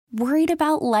Worried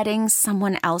about letting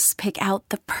someone else pick out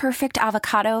the perfect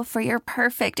avocado for your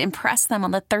perfect impress them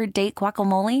on the third date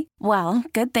guacamole? Well,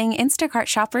 good thing Instacart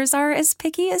shoppers are as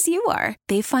picky as you are.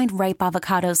 They find ripe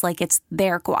avocados like it's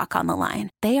their guac on the line.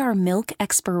 They are milk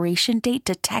expiration date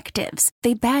detectives.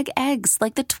 They bag eggs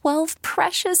like the 12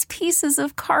 precious pieces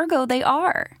of cargo they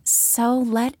are. So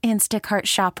let Instacart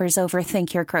shoppers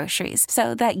overthink your groceries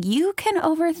so that you can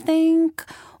overthink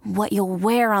what you'll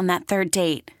wear on that third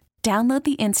date. Download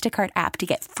the Instacart app to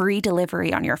get free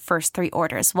delivery on your first 3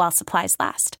 orders while supplies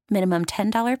last. Minimum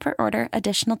 $10 per order.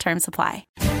 Additional terms apply.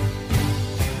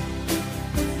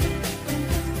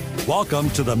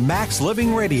 Welcome to the Max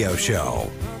Living Radio Show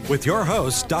with your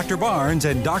hosts, Dr. Barnes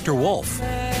and Dr. Wolf.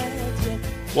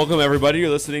 Welcome, everybody. You're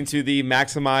listening to the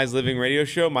Maximize Living Radio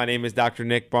Show. My name is Dr.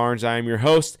 Nick Barnes. I am your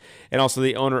host and also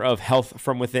the owner of Health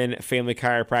From Within Family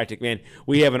Chiropractic. Man,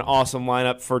 we have an awesome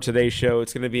lineup for today's show.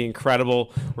 It's going to be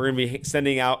incredible. We're going to be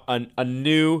sending out a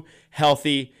new,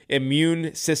 healthy,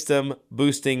 immune system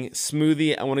boosting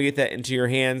smoothie. I want to get that into your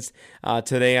hands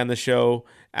today on the show.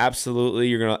 Absolutely.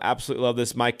 You're going to absolutely love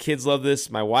this. My kids love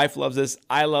this. My wife loves this.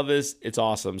 I love this. It's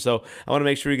awesome. So I want to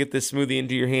make sure you get this smoothie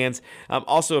into your hands.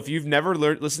 Also, if you've never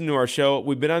listened to our show,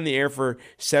 we've been on the air for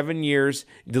 7 years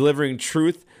delivering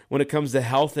truth when it comes to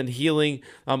health and healing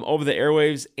over the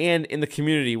airwaves and in the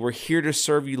community. We're here to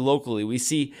serve you locally. We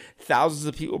see thousands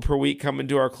of people per week come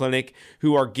into our clinic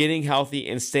who are getting healthy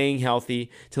and staying healthy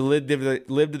to live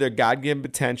to their God-given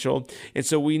potential. And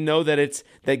so we know that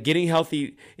getting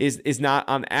healthy is not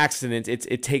on accident.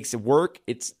 It takes work.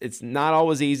 It's not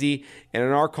always easy. And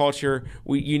in our culture,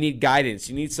 you need guidance.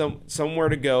 You need somewhere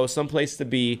to go, someplace to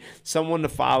be, someone to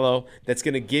follow that's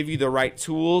going to give you the right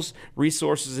tools,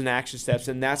 resources, and action steps.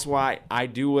 And that's why I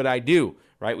do what I do,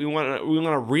 right? We want to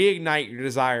reignite your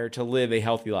desire to live a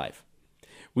healthy life.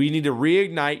 We need to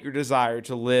reignite your desire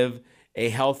to live a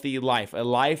healthy life, a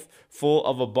life full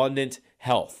of abundant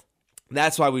health.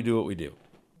 That's why we do what we do.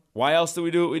 Why else do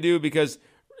we do what we do? Because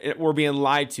we're being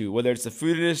lied to, whether it's the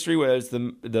food industry, whether it's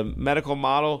the medical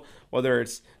model, whether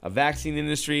it's a vaccine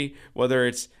industry, whether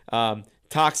it's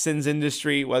toxins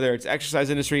industry, whether it's exercise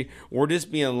industry. We're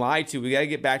just being lied to. We got to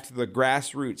get back to the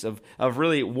grassroots of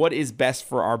really what is best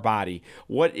for our body,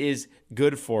 what is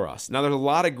good for us. Now, there's a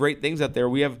lot of great things out there.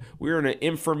 We're in an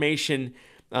information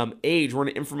age. We're in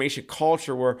an information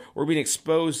culture where we're being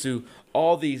exposed to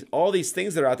all these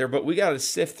things that are out there, but we got to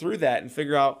sift through that and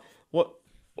figure out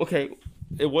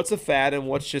what's a fad and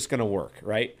what's just going to work,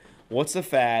 right? What's a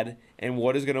fad and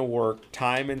what is going to work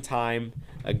time and time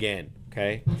again,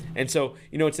 okay? And so,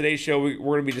 in today's show, we're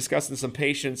going to be discussing some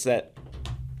patients that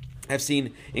have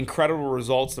seen incredible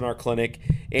results in our clinic,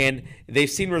 and they've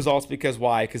seen results because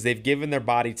why? Because they've given their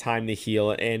body time to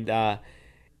heal. And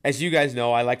as you guys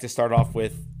know, I like to start off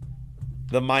with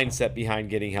the mindset behind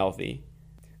getting healthy.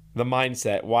 The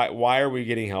mindset. Why are we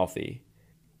getting healthy?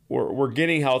 We're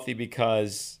getting healthy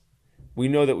because we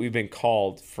know that we've been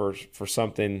called for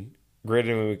something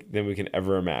greater than we can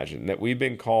ever imagine. That we've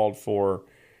been called for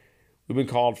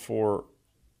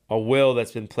a will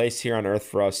that's been placed here on earth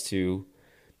for us to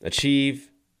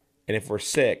achieve. And if we're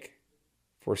sick,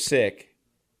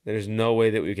 there's no way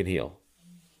that we can heal.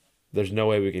 There's no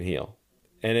way we can heal.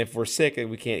 And if we're sick and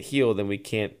we can't heal, then we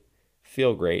can't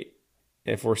feel great.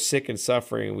 And if we're sick and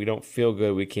suffering and we don't feel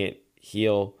good, we can't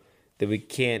heal, then we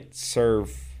can't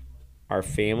serve our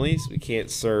families, we can't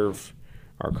serve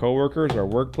our coworkers, our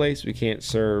workplace, we can't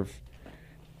serve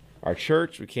our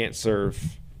church, we can't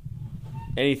serve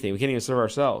anything. We can't even serve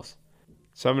ourselves.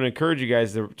 So I'm going to encourage you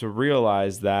guys to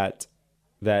realize that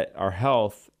our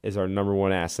health is our number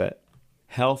one asset.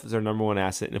 Health is our number one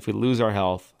asset. And if we lose our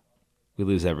health, we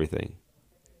lose everything.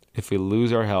 If we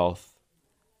lose our health,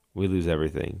 we lose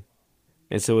everything.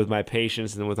 And so with my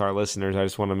patients and with our listeners, I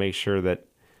just want to make sure that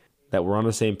we're on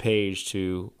the same page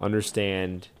to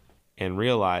understand and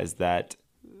realize that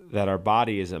our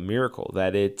body is a miracle,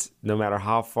 that it's, no matter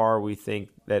how far we think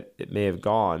that it may have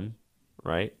gone,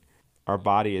 right? Our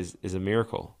body is a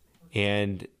miracle.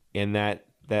 And that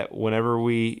whenever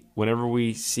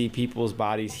we see people's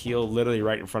bodies heal literally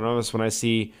right in front of us, when I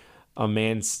see a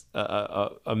man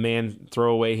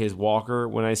throw away his walker,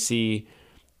 when I see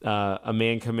a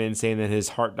man come in saying that his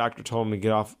heart doctor told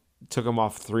him took him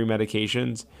off 3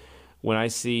 medications, when I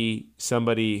see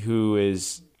somebody who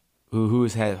has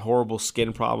had horrible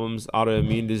skin problems,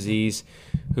 autoimmune disease,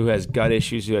 who has gut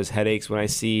issues, who has headaches, when I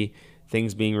see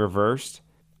things being reversed,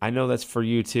 I know that's for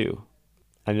you too.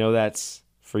 I know that's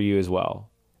for you as well.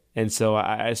 And so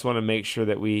I just want to make sure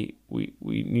that we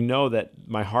know that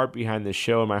my heart behind this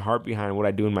show and my heart behind what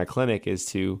I do in my clinic is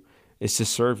to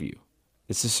serve you,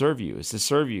 It's to serve you. It's to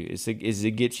serve you. It's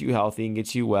to get you healthy and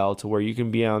get you well to where you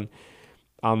can be on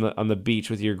the beach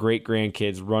with your great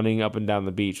grandkids, running up and down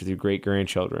the beach with your great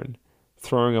grandchildren,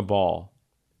 throwing a ball,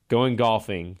 going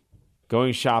golfing,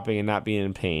 going shopping and not being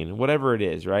in pain, whatever it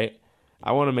is, right?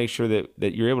 I want to make sure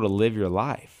that you're able to live your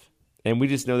life. And we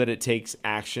just know that it takes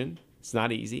action. It's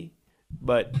not easy.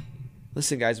 But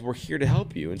listen, guys, we're here to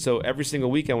help you. And so every single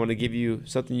week I want to give you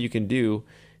something you can do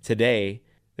today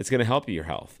that's going to help your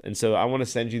health. And so I want to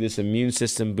send you this immune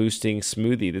system boosting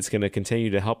smoothie that's going to continue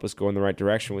to help us go in the right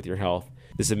direction with your health.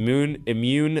 This immune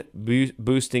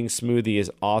boosting smoothie is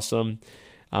awesome.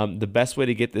 The best way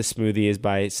to get this smoothie is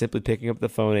by simply picking up the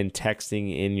phone and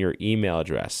texting in your email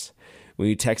address. When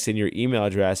you text in your email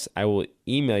address, I will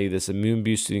email you this immune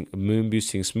boosting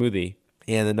smoothie.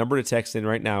 And the number to text in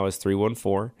right now is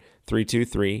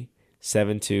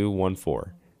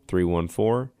 314-323-7214.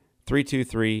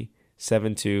 314-323-7214.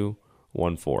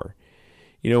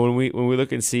 You know, when we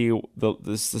look and see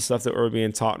the stuff that we're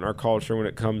being taught in our culture when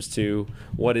it comes to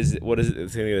what is it that's going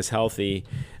to get us healthy,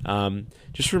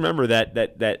 just remember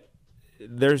that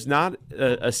there's not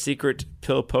a secret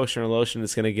pill, potion, or lotion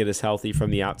that's going to get us healthy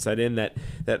from the outside in. That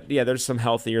there's some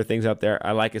healthier things out there.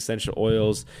 I like essential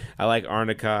oils. I like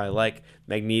arnica. I like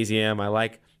magnesium. I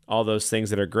like all those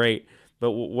things that are great.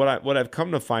 But what I've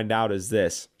come to find out is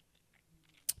this.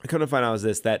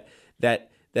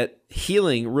 That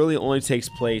healing really only takes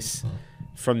place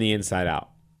from the inside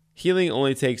out. Healing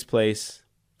only takes place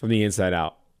from the inside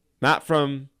out, not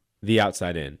from the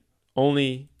outside in.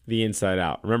 Only the inside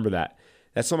out. Remember that.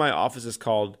 That's why my office is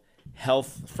called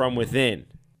Health from Within,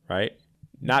 right?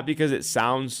 Not because it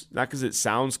sounds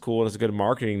cool and it's a good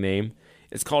marketing name.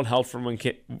 It's called Health from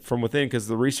Within because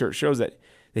the research shows that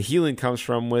the healing comes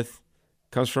from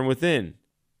within.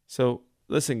 So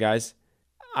listen, guys,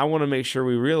 I want to make sure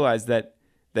we realize that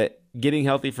getting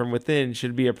healthy from within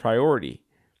should be a priority.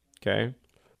 Okay,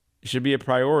 it should be a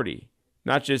priority,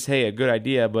 not just a good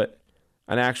idea, but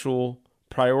an actual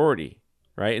priority.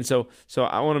 Right? And so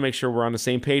I want to make sure we're on the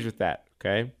same page with that,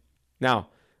 okay? Now,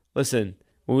 listen,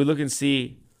 when we look and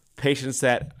see patients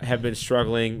that have been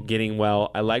struggling, getting well,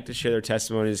 I like to share their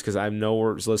testimonies because I know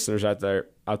there's listeners out there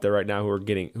right now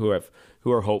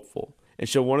who are hopeful. And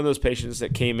so one of those patients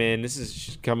that came in,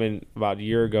 she's coming about a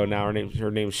year ago now, her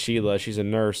name's Sheila, she's a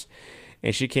nurse,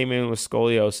 and she came in with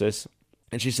scoliosis.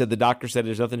 And she said the doctor said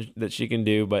there's nothing that she can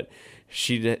do, but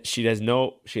she has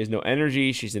no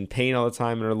energy. She's in pain all the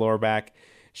time in her lower back.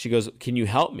 She goes, "Can you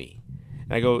help me?"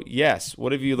 And I go, "Yes.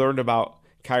 What have you learned about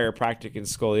chiropractic and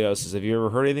scoliosis? Have you ever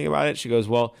heard anything about it?" She goes,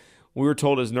 "Well, we were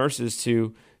told as nurses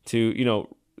to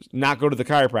not go to the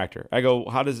chiropractor." I go,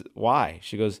 "Why?"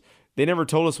 She goes, "They never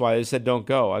told us why. They said don't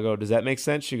go." I go, "Does that make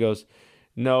sense?" She goes,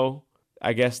 "No,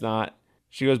 I guess not."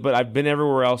 She goes, "But I've been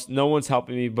everywhere else. No one's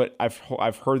helping me, but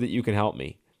I've heard that you can help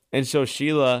me." And so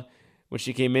Sheila, when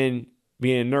she came in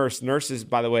being a nurses,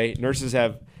 by the way, nurses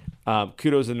have,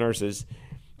 kudos to nurses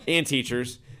and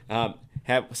teachers, have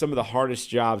some of the hardest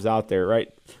jobs out there, right?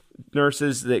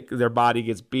 Nurses, their body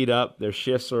gets beat up. Their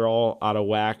shifts are all out of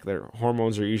whack. Their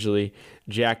hormones are usually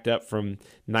jacked up from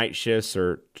night shifts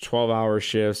or 12-hour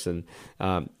shifts. And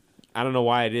I don't know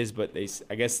why it is, but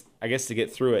I guess to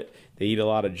get through it, they eat a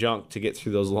lot of junk to get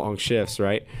through those long shifts,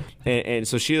 right? And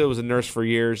so Sheila was a nurse for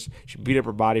years. She beat up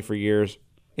her body for years.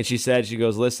 And she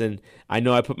goes, "Listen, I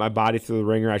know I put my body through the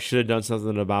ringer. I should have done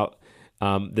something about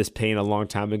this pain a long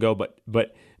time ago, but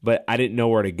I didn't know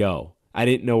where to go. I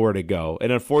didn't know where to go."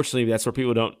 And unfortunately, that's where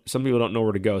some people don't know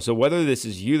where to go. So whether this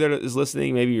is you that is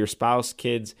listening, maybe your spouse,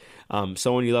 kids,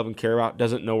 someone you love and care about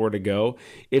doesn't know where to go.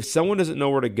 If someone doesn't know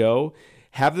where to go,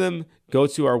 have them go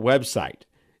to our website.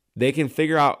 They can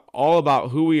figure out all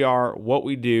about who we are, what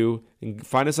we do, and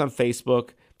find us on Facebook,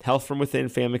 Health from Within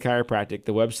Family Chiropractic.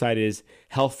 The website is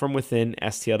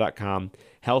healthfromwithinstl.com,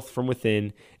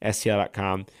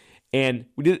 healthfromwithinstl.com. And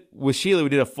with Sheila, we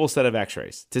did a full set of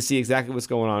x-rays to see exactly what's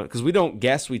going on because we don't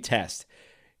guess, we test.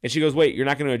 And she goes, "Wait, you're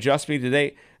not going to adjust me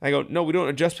today?" I go, "No, we don't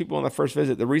adjust people on the first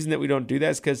visit. The reason that we don't do that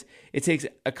is because it takes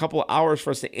a couple of hours for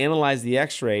us to analyze the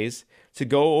x-rays, to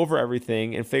go over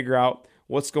everything and figure out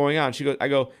what's going on." I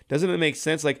go, "Doesn't it make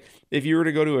sense? Like if you were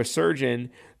to go to a surgeon,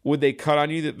 would they cut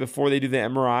on you before they do the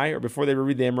MRI or before they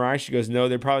read the MRI?" She goes, "No,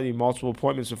 there'd probably be multiple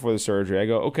appointments before the surgery." I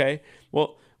go, "Okay,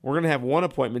 well, we're going to have one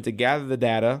appointment to gather the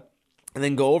data and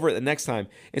then go over it the next time."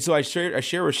 And so I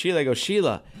share with Sheila. I go,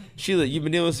 Sheila, you've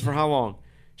been dealing with this for how long?"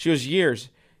 She goes, "Years."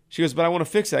 She goes, "But I want to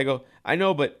fix it." I go, "I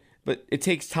know, but it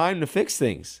takes time to fix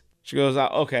things." She goes,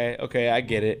 okay, I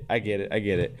get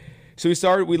it.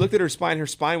 So we looked at her spine. Her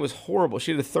spine was horrible.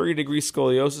 She had a 30-degree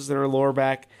scoliosis in her lower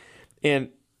back. And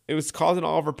it was causing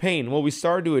all of her pain. Well, we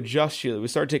started to adjust Sheila. We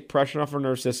started to take pressure off her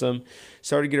nervous system,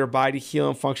 started to get her body to heal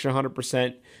and function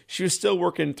 100%. She was still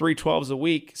working 312s a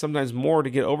week, sometimes more to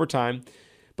get overtime,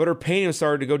 but her pain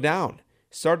started to go down.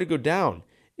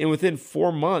 And within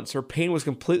 4 months, her pain was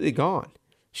completely gone.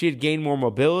 She had gained more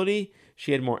mobility.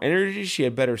 She had more energy. She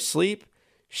had better sleep.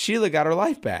 Sheila got her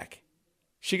life back.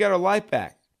 She got her life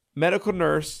back. Medical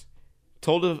nurse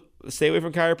told to stay away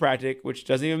from chiropractic, which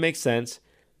doesn't even make sense.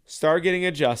 Started getting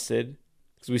adjusted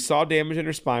because we saw damage in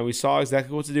her spine. We saw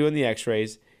exactly what to do in the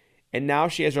x-rays. And now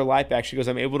she has her life back. She goes,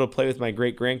 I'm able to play with my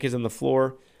great-grandkids on the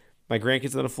floor, my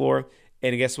grandkids on the floor.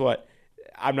 And guess what?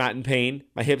 I'm not in pain.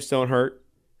 My hips don't hurt,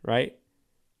 right?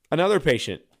 Another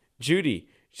patient, Judy.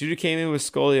 Judy came in with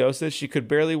scoliosis. She could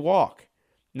barely walk.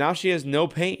 Now she has no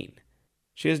pain.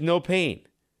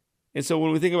 And so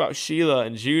when we think about Sheila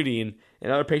and Judy and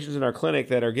other patients in our clinic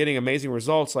that are getting amazing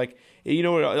results, like, it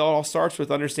all starts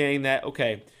with understanding that,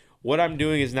 okay, what I'm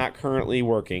doing is not currently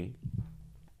working.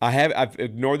 I've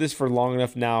ignored this for long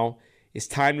enough now. It's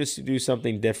time to do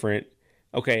something different.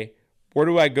 Okay, where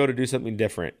do I go to do something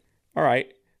different? All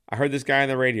right, I heard this guy on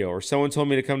the radio, or someone told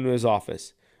me to come to his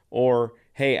office. Or,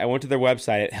 hey, I went to their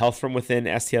website at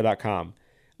healthfromwithinstl.com.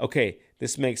 Okay,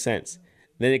 this makes sense.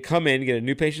 Then they come in, get a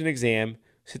new patient exam,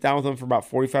 sit down with them for about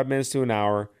 45 minutes to an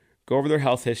hour, go over their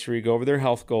health history, go over their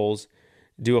health goals,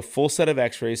 do a full set of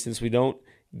x-rays. Since we don't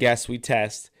guess, we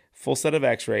test, full set of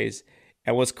x-rays.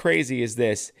 And what's crazy is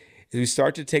we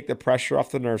start to take the pressure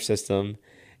off the nerve system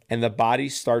and the body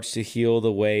starts to heal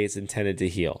the way it's intended to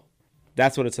heal.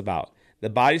 That's what it's about. The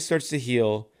body starts to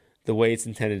heal the way it's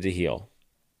intended to heal.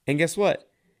 And guess what?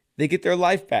 They get their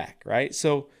life back, right?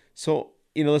 So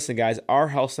listen, guys, our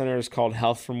health center is called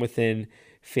Health from Within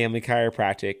Family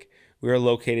Chiropractic. We are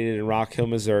located in Rock Hill,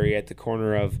 Missouri at the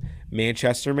corner of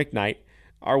Manchester and McKnight.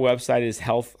 Our website is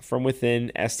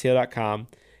healthfromwithinstl.com,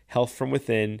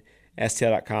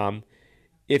 healthfromwithinstl.com.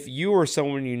 If you or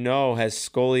someone you know has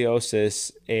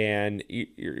scoliosis and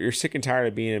you're sick and tired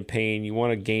of being in pain, you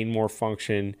want to gain more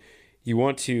function, you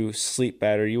want to sleep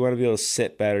better, you want to be able to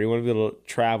sit better, you want to be able to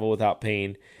travel without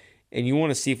pain, and you want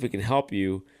to see if we can help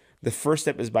you, the first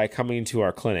step is by coming into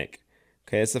our clinic.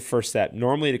 Okay, that's the first step.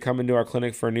 Normally, to come into our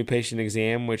clinic for a new patient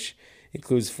exam, which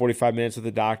includes 45 minutes with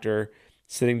the doctor,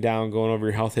 sitting down, going over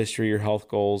your health history, your health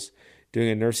goals, doing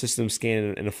a nerve system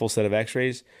scan and a full set of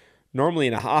x-rays. Normally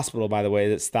in a hospital, by the way,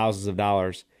 that's thousands of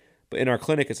dollars. But in our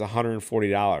clinic, it's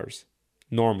 $140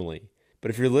 normally.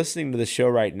 But if you're listening to the show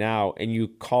right now and you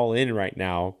call in right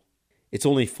now, it's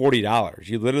only $40.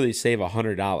 You literally save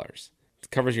 $100.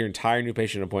 It covers your entire new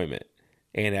patient appointment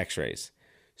and x-rays.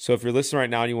 So if you're listening right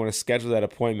now and you want to schedule that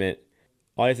appointment,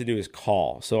 all you have to do is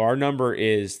call. So our number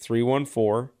is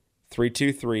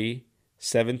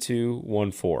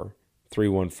 314-323-7214.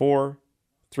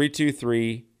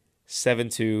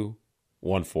 314-323-7214.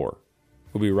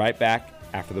 We'll be right back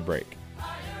after the break.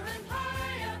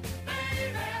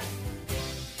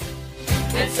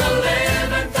 It's a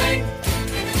living thing.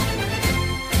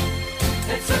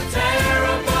 It's a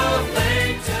terrible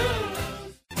thing to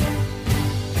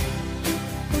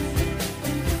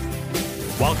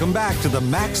lose. Welcome back to the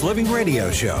Max Living Radio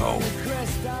Show.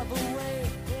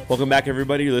 Welcome back,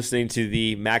 everybody. You're listening to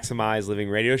the Maximize Living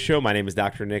Radio Show. My name is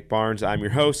Dr. Nick Barnes. I'm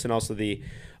your host and also the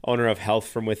owner of Health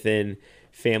from Within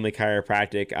Family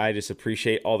Chiropractic. I just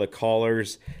appreciate all the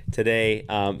callers today,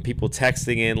 people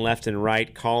texting in left and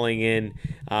right, calling in.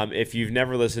 If you've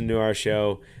never listened to our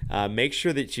show, make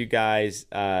sure that you guys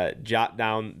jot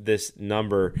down this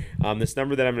number. This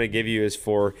number that I'm going to give you is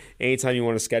for anytime you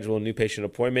want to schedule a new patient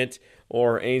appointment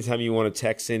or anytime you want to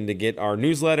text in to get our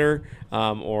newsletter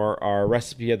or our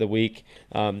recipe of the week.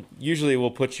 Usually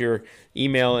we'll put your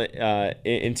email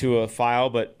into a file,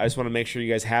 but I just want to make sure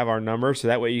you guys have our number so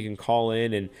that way you can call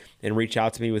in and reach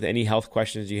out to me with any health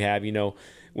questions you have. You know,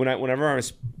 whenever I'm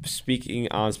speaking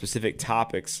on specific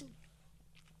topics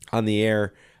on the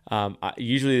air,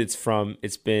 usually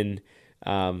it's been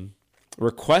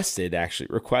requested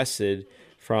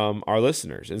from our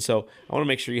listeners. And so I want to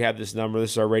make sure you have this number. This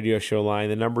is our radio show line.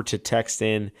 The number to text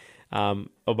in. Oh,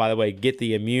 by the way, get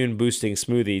the immune boosting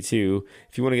smoothie too.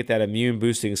 If you want to get that immune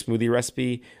boosting smoothie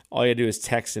recipe, all you do is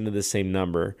text into the same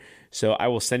number. So I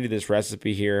will send you this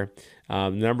recipe here.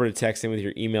 The number to text in with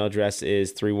your email address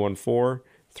is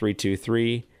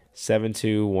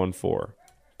 314-323-7214.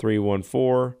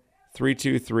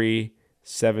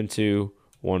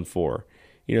 314-323-7214.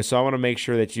 You know, so I want to make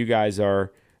sure that you guys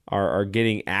are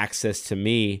getting access to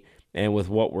me, and with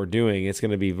what we're doing, it's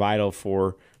going to be vital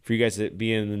for you guys to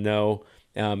be in the know.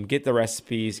 Get the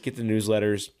recipes, get the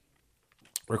newsletters,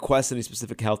 request any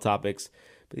specific health topics.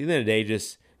 But at the end of the day,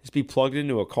 just just be plugged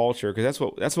into a culture, because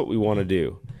that's what we want to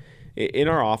do. In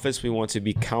our office, we want to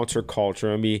be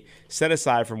counterculture and be set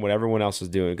aside from what everyone else is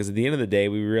doing. Because at the end of the day,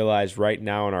 we realize right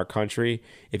now in our country,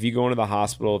 if you go into the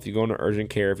hospital, if you go into urgent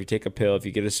care, if you take a pill, if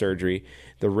you get a surgery,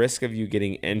 the risk of you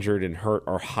getting injured and hurt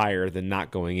are higher than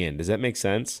not going in. Does that make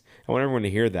sense? I want everyone to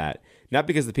hear that. Not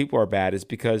because the people are bad, it's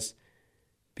because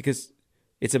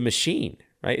it's a machine,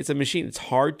 right? It's a machine. It's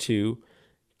hard to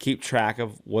keep track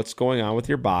of what's going on with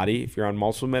your body if you're on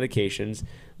multiple medications.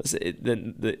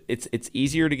 Listen, it's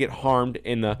easier to get harmed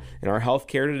in our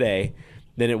healthcare today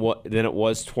than it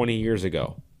was 20 years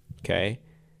ago. Okay,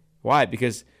 why?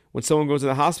 Because when someone goes to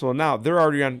the hospital now, they're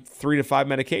already on 3 to 5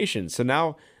 medications. So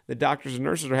now the doctors and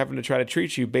nurses are having to try to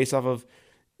treat you based off of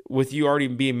with you already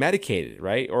being medicated,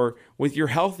 right? Or with your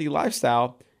healthy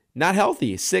lifestyle, not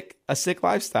healthy, a sick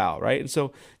lifestyle, right? And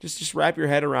so just wrap your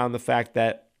head around the fact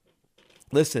that,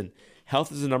 listen,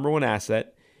 health is the number one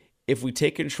asset. If we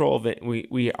take control of it,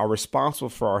 we are responsible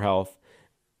for our health,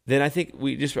 then I think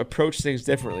we just approach things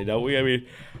differently, don't we? I mean,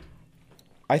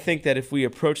 I think that if we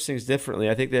approach things differently,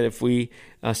 I think that if we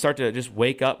start to just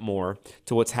wake up more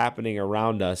to what's happening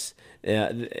around us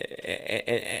and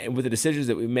with the decisions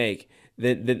that we make,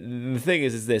 then the thing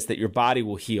is this, that your body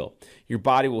will heal. Your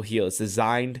body will heal. It's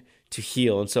designed to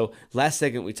heal. And so last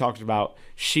segment we talked about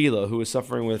Sheila, who was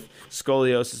suffering with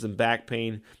scoliosis and back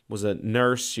pain, was a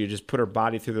nurse. She just put her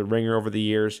body through the ringer over the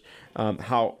years.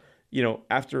 How,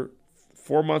 after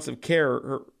 4 months of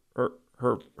care,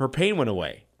 her pain went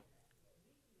away.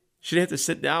 She didn't have to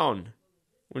sit down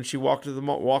when she walked in the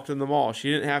mall. She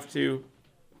didn't have to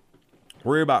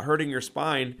worry about hurting her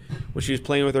spine when she was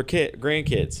playing with her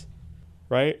grandkids,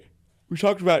 right? We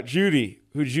talked about Judy,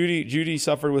 Judy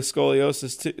suffered with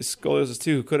scoliosis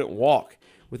too, who couldn't walk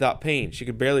without pain. She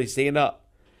could barely stand up.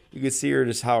 You could see her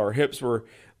just how her hips were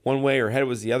one way, her head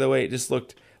was the other way. It just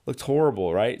looked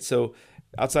horrible, right? So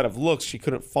outside of looks, she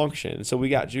couldn't function. So we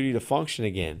got Judy to function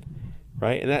again,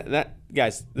 right? And that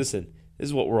guys, listen, this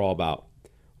is what we're all about.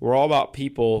 We're all about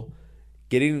people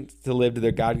getting to live to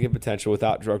their God-given potential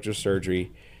without drugs or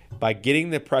surgery, by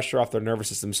getting the pressure off their nervous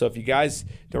system. So if you guys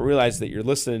don't realize that you're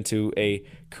listening to a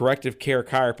corrective care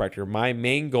chiropractor, my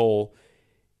main goal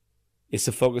is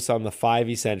to focus on the 5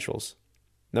 essentials.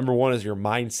 Number 1 is your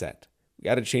mindset. You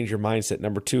got to change your mindset.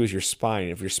 Number 2 is your spine.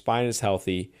 If your spine is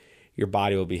healthy, your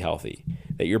body will be healthy.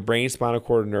 That your brain, spinal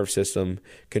cord, and nerve system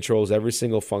controls every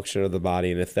single function of the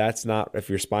body. And if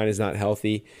your spine is not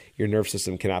healthy, your nerve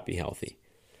system cannot be healthy.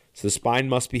 So the spine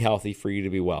must be healthy for you to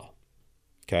be well.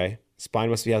 Okay? Spine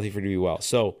must be healthy for you to be well.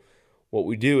 So what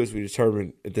we do is we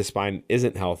determine if the spine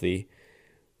isn't healthy.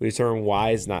 We determine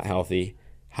why it's not healthy.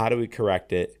 How do we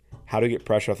correct it? How do we get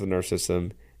pressure off the nerve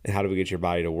system? And how do we get your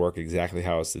body to work exactly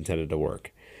how it's intended to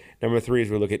work? Number 3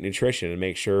 is we look at nutrition and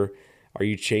make sure, are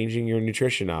you changing your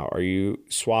nutrition out? Are you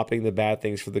swapping the bad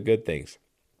things for the good things?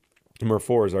 Number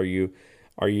 4 is, are you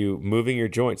moving your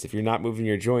joints? If you're not moving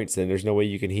your joints, then there's no way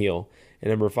you can heal. And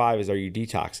number 5 is, are you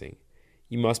detoxing?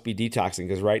 You must be detoxing,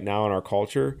 because right now in our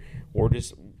culture,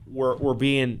 we're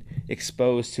being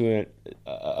exposed to an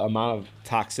amount of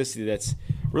toxicity that's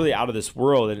really out of this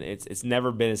world, and it's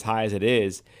never been as high as it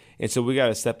is. And so we got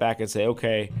to step back and say,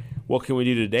 okay, what can we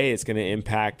do today that's going to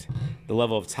impact the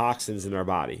level of toxins in our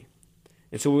body?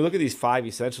 And so when we look at these 5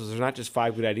 essentials, there's not just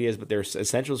 5 good ideas, but they're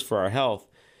essentials for our health.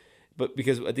 But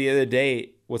because at the end of the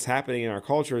day, what's happening in our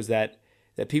culture is that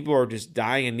people are just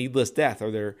dying a needless death,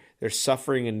 or they're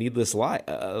suffering a needless life,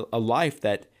 a life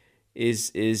that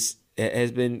has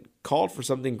been called for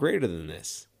something greater than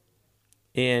this.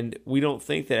 And we don't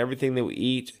think that everything that we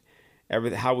eat,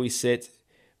 how we sit,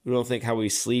 we don't think how we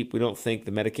sleep, we don't think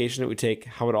the medication that we take,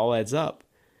 how it all adds up.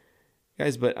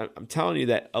 Guys, but I'm telling you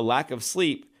that a lack of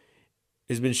sleep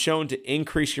has been shown to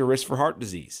increase your risk for heart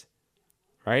disease,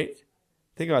 right?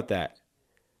 Think about that.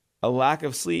 A lack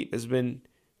of sleep has been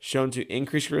shown to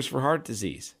increase your risk for heart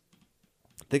disease.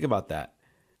 Think about that.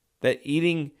 That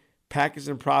eating packaged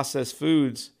and processed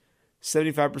foods,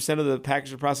 75% of the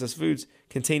packaged and processed foods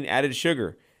contain added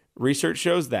sugar. Research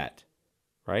shows that,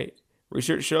 right?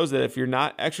 Research shows that if you're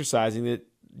not exercising, that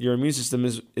your immune system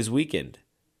is weakened.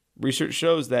 Research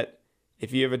shows that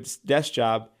if you have a desk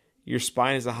job, your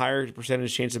spine has a higher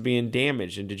percentage chance of being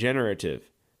damaged and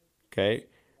degenerative. Okay?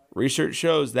 Research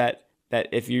shows that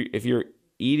if you're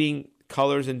eating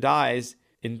colors and dyes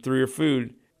through your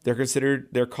food,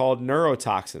 they're called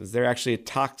neurotoxins. They're actually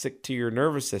toxic to your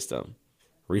nervous system.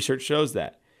 Research shows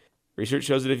that. Research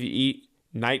shows that if you eat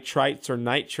nitrites or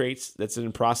nitrates that's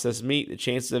in processed meat, the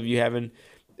chances of you having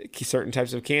certain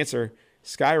types of cancer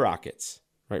skyrockets.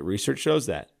 Right? Research shows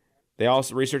that.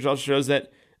 Research also shows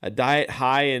that a diet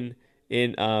high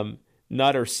in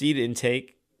nut or seed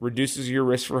intake reduces your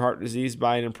risk for heart disease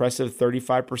by an impressive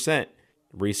 35%.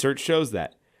 Research shows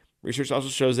that. Research also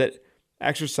shows that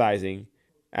exercising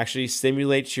actually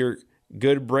stimulates your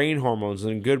good brain hormones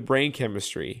and good brain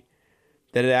chemistry.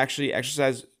 That it actually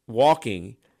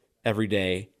walking every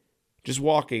day, just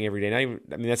walking every day. Not even,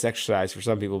 I mean, that's exercise for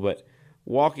some people, but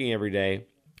walking every day,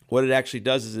 what it actually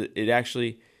does is it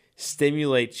actually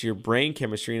stimulates your brain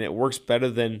chemistry, and it works better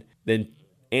than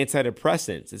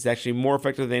antidepressants. It's actually more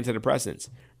effective than antidepressants.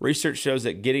 Research shows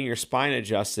that getting your spine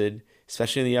adjusted,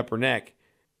 especially in the upper neck,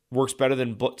 works better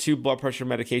than 2 blood pressure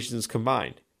medications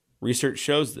combined. Research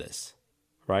shows this,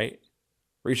 right?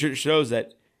 Research shows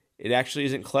that it actually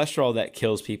isn't cholesterol that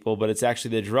kills people, but it's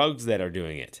actually the drugs that are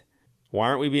doing it. Why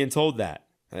aren't we being told that?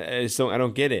 I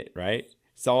don't get it, right?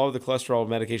 It's all over the cholesterol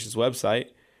medications website,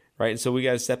 right? And so we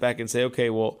got to step back and say,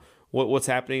 okay, well, what's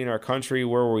happening in our country?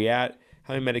 Where are we at?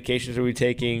 How many medications are we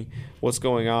taking? What's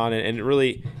going on? And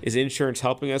really, is insurance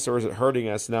helping us or is it hurting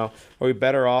us? Now, are we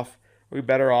better off? Are we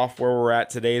better off where we're at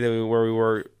today than where we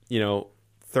were,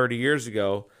 30 years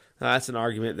ago? That's an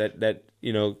argument that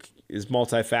is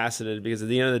multifaceted, because at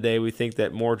the end of the day, we think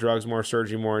that more drugs, more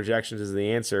surgery, more injections is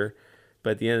the answer.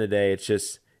 But at the end of the day, it's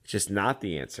just not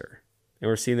the answer. And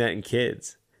we're seeing that in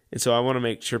kids. And so I want to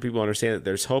make sure people understand that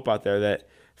there's hope out there, that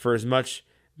for as much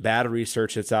bad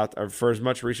research that's out, or for as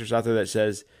much research out there that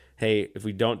says, hey, if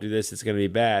we don't do this, it's going to be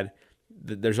bad,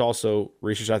 there's also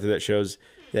research out there that shows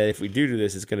that if we do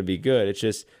this, it's going to be good. It's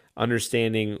just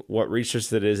understanding what research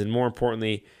that is, and more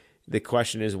importantly, the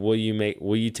question is, will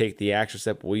you take the action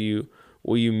step? Will you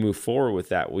move forward with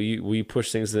that? Will you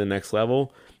push things to the next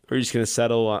level? Or are you just going to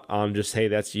settle on just, hey,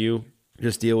 that's you,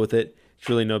 just deal with it. It's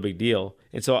really no big deal.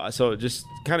 And so just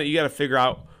kind of, you got to figure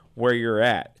out where you're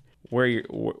at, and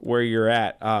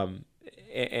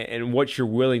what you're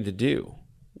willing to do,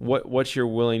 what you're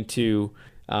willing to,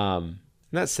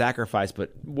 not sacrifice,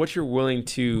 but what you're willing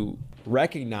to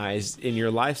recognize in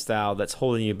your lifestyle that's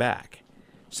holding you back.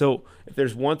 So if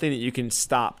there's one thing that you can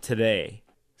stop today,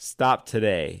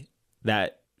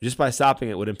 that just by stopping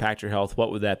it would impact your health,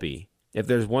 what would that be? If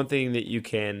there's one thing that you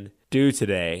can do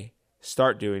today,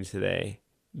 start doing today,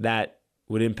 that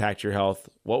would impact your health,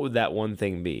 what would that one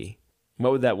thing be?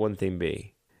 What would that one thing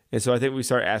be? And so I think we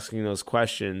start asking those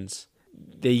questions,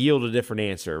 they yield a different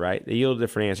answer, right? They yield a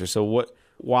different answer. So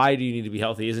why do you need to be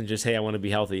healthy? Isn't just, hey, I want to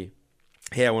be healthy.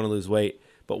 Hey, I want to lose weight.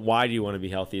 But why do you want to be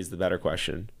healthy is the better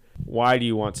question. Why do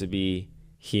you want to be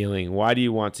healing? Why do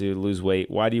you want to lose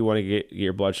weight? Why do you want to get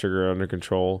your blood sugar under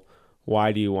control?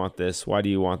 Why do you want this? Why do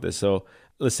you want this? So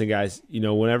listen, guys,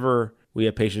 whenever we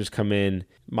have patients come in,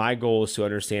 my goal is to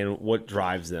understand what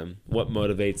drives them, what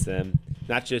motivates them.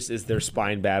 Not just, is their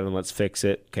spine bad and let's fix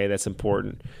it. Okay, that's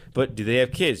important. But do they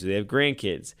have kids? Do they have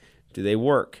grandkids? Do they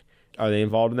work? Are they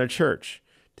involved in their church?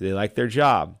 Do they like their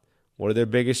job? What are their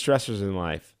biggest stressors in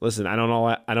life? Listen, I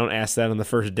don't ask that on the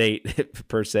first date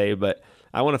per se, but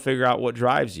I want to figure out what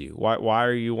drives you. Why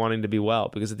are you wanting to be well?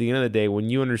 Because at the end of the day, when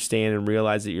you understand and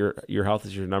realize that your health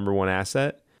is your number one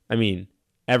asset,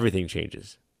 everything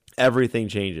changes. Everything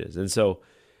changes. And so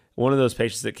one of those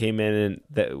patients that came in and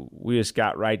that we just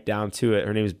got right down to it,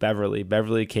 her name is Beverly.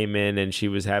 Beverly came in and she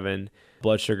was having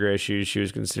blood sugar issues. She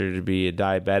was considered to be a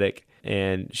diabetic,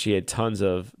 and she had tons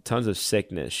of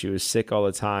sickness. She was sick all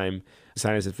the time,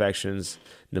 sinus infections,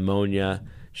 pneumonia.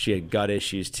 She had gut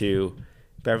issues too.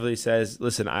 Beverly says,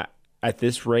 listen, at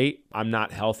this rate, I'm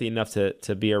not healthy enough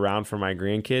to be around for my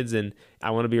grandkids, and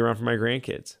I want to be around for my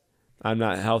grandkids. I'm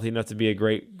not healthy enough to be a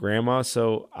great grandma,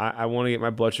 so I want to get my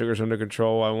blood sugars under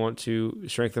control. I want to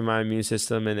strengthen my immune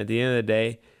system, and at the end of the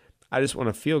day, I just want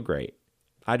to feel great.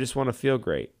 I just want to feel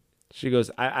great. She goes,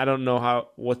 I don't know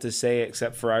what to say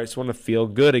except for I just want to feel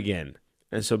good again.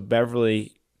 And so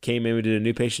Beverly came in, we did a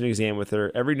new patient exam with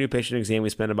her. Every new patient exam, we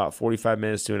spend about 45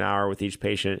 minutes to an hour with each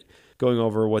patient, going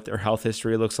over what their health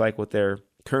history looks like, what their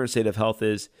current state of health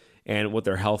is, and what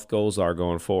their health goals are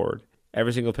going forward.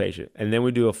 Every single patient. And then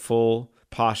we do a full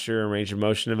posture and range of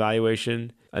motion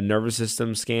evaluation, a nervous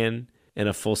system scan, and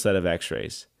a full set of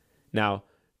x-rays. Now,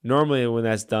 normally when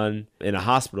that's done in a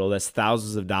hospital, that's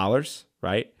thousands of dollars,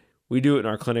 right? We do it in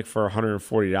our clinic for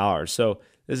 $140. So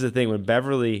this is the thing. When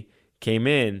Beverly came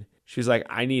in, she was like,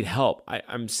 I need help.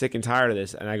 I'm sick and tired of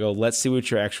this. And I go, let's see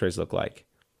what your x-rays look like.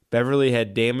 Beverly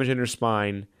had damage in her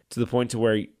spine to the point to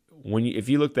where if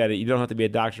you looked at it, you don't have to be a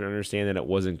doctor to understand that it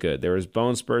wasn't good. There was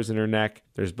bone spurs in her neck.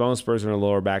 There's bone spurs in her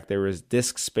lower back. There was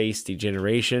disc space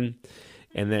degeneration.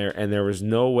 And there was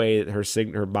no way that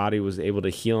her body was able to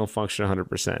heal and function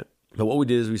 100%. But what we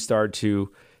did is we started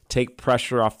to take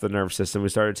pressure off the nervous system. We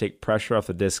started to take pressure off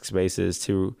the disc spaces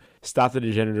to stop the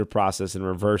degenerative process and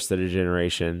reverse the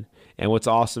degeneration. And what's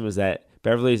awesome is that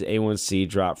Beverly's A1C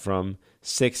dropped from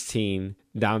 16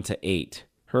 down to 8.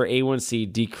 Her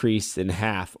A1C decreased in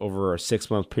half over a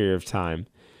 6-month period of time.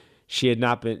 She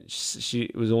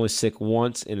was only sick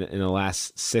once in the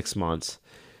last 6 months.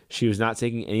 She was not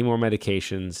taking any more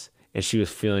medications, and she was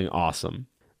feeling awesome.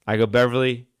 I go,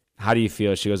 Beverly, how do you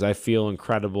feel? She goes, I feel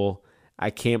incredible. I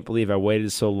can't believe I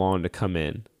waited so long to come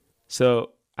in.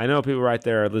 So I know people right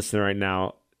there are listening right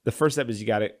now. The first step is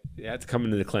you have to come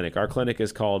into the clinic. Our clinic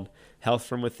is called Health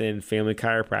from Within Family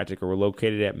Chiropractic. We're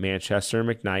located at Manchester and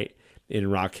McKnight in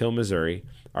Rock Hill, Missouri.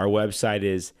 Our website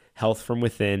is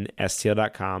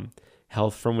healthfromwithinstl.com,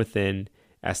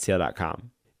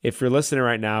 healthfromwithinstl.com. If you're listening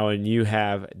right now and you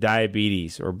have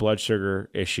diabetes or blood sugar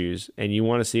issues and you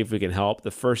want to see if we can help,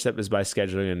 the first step is by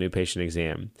scheduling a new patient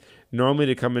exam. Normally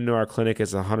to come into our clinic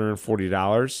is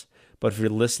 $140, but if you're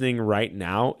listening right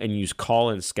now and you call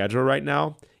and schedule right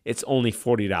now, it's only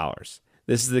 $40.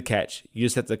 This is the catch. You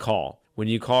just have to call. When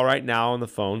you call right now on the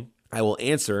phone, I will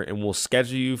answer and we'll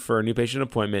schedule you for a new patient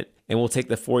appointment and we'll take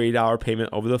the $40 payment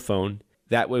over the phone.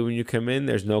 That way when you come in,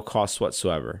 there's no cost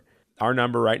whatsoever. Our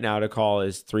number right now to call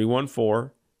is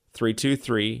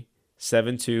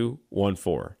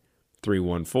 314-323-7214.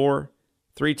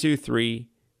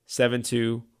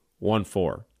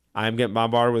 314-323-7214. I'm getting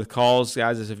bombarded with calls.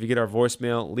 Guys, if you get our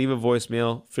voicemail, leave a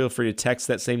voicemail. Feel free to text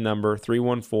that same number,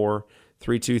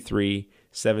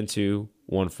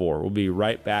 314-323-7214. We'll be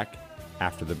right back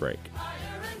after the break.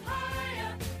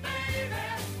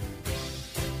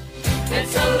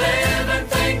 It's a living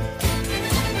thing.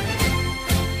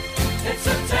 It's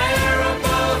a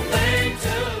terrible thing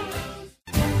to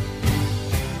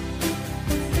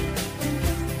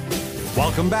lose.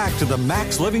 Welcome back to the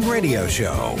Max Living Radio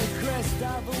Show.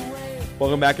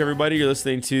 Welcome back, everybody. You're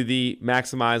listening to the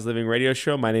Maximize Living Radio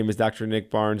Show. My name is Dr. Nick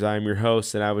Barnes. I am your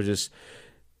host, and I was just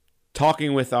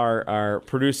talking with our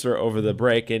producer over the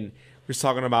break, and we're just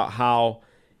talking about how,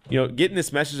 getting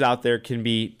this message out there can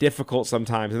be difficult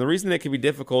sometimes. And the reason it can be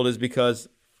difficult is because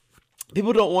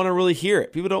people don't want to really hear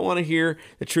it. People don't want to hear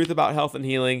the truth about health and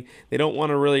healing. They don't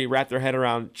want to really wrap their head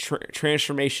around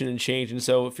transformation and change. And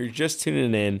so if you're just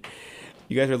tuning in,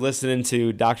 you guys are listening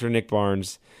to Dr. Nick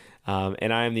Barnes,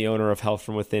 and I am the owner of Health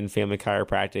from Within Family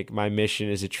Chiropractic. My mission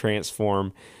is to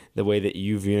transform the way that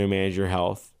you view and manage your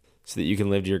health so that you can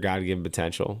live to your God-given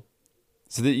potential,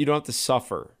 so that you don't have to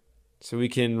suffer, so we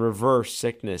can reverse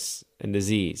sickness and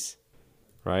disease,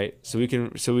 right? So we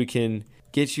can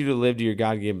get you to live to your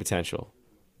God-given potential.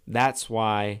 That's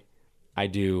why I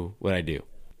do what I do.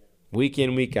 Week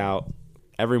in, week out,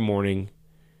 every morning,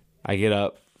 I get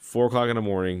up 4 o'clock in the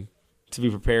morning to be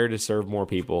prepared to serve more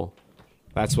people.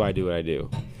 That's why I do what I do.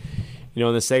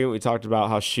 In the segment we talked about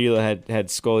how Sheila had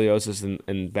scoliosis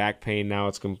and back pain. Now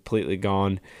it's completely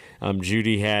gone.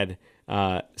 Judy had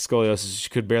scoliosis. She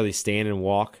could barely stand and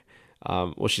walk.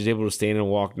 Well, she's able to stand and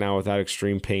walk now without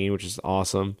extreme pain, which is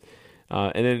awesome.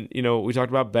 And then, we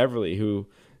talked about Beverly, who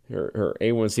her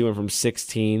A1C went from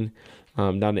 16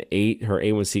 down to 8. Her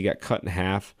A1C got cut in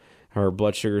half. Her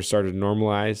blood sugar started to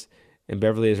normalize, and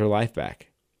Beverly has her life back.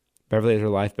 Beverly has her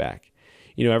life back.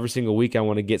 Every single week I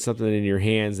want to get something in your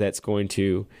hands that's going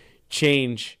to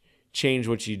change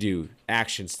what you do.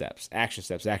 Action steps. And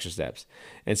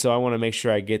so I want to make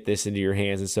sure I get this into your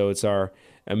hands. And so it's our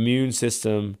immune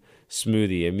system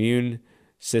smoothie. And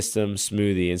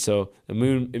so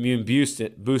immune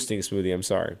boosting smoothie, I'm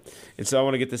sorry. And so I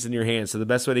want to get this in your hands. So the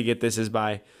best way to get this is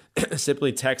by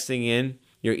simply texting in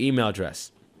your email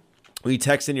address. When you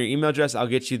text in your email address, I'll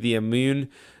get you the immune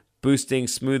boosting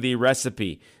smoothie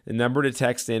recipe. The number to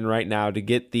text in right now to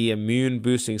get the immune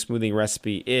boosting smoothie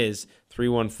recipe is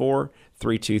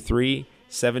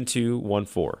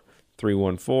 314-323-7214.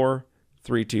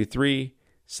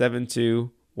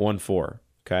 314-323-7214.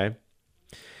 Okay.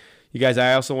 You guys,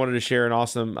 I also wanted to share an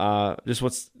awesome, just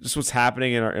what's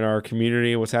happening in our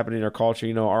community, what's happening in our culture.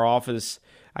 Our office,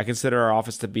 I consider our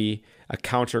office to be a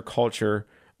counterculture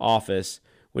office,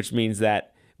 which means that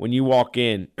when you walk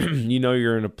in,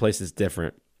 you're in a place that's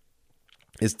different.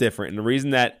 It's different. And the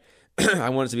reason that I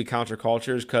want it to be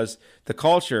counterculture is because the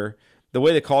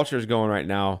way the culture is going right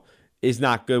now is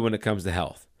not good when it comes to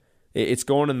health. It's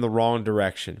going in the wrong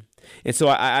direction. And so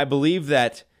I believe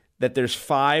that there's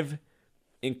 5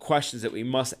 questions that we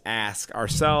must ask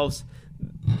ourselves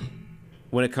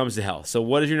when it comes to health. So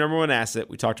what is your number one asset?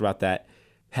 We talked about that.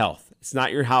 Health. It's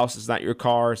not your house. It's not your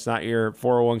car. It's not your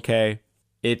 401k.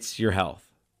 It's your health.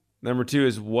 Number 2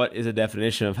 is, what is a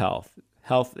definition of health?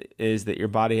 Health is that your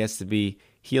body has to be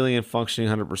healing and functioning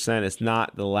 100%. It's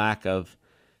not the lack of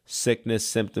sickness,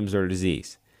 symptoms, or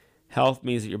disease. Health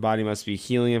means that your body must be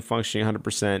healing and functioning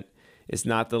 100%. It's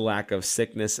not the lack of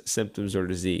sickness, symptoms, or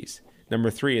disease. Number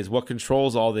 3 is what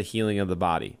controls all the healing of the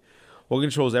body. What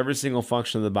controls every single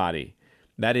function of the body?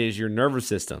 That is your nervous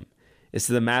system. It's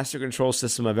the master control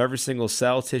system of every single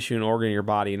cell, tissue, and organ in your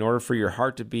body. In order for your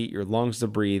heart to beat, your lungs to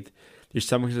breathe, your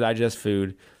stomach to digest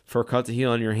food, for a cut to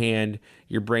heal on your hand,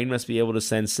 your brain must be able to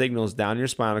send signals down your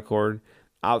spinal cord,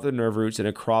 out the nerve roots, and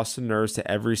across the nerves to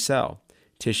every cell,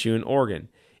 tissue, and organ.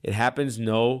 It happens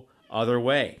no other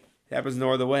way. It happens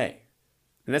no other way.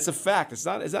 And that's a fact. It's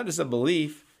not just a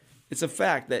belief. It's a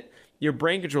fact that your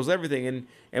brain controls everything.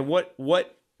 And what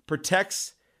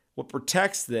protects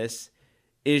this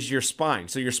is your spine.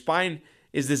 So your spine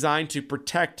is designed to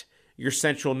protect your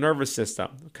central nervous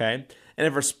system, okay? And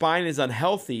if our spine is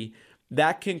unhealthy,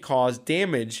 that can cause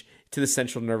damage to the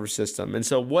central nervous system. And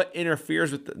so what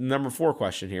interferes with the number 4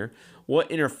 question here,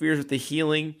 what interferes with the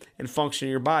healing and function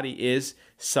of your body is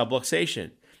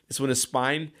subluxation. It's when the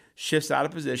spine shifts out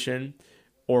of position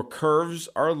or curves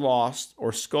are lost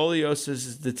or scoliosis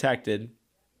is detected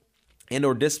and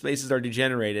or disc spaces are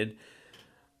degenerated,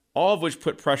 all of which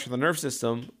put pressure on the nerve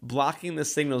system, blocking the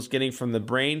signals getting from the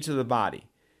brain to the body.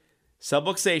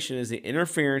 Subluxation is the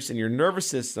interference in your nervous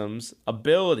system's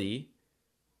ability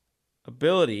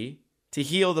to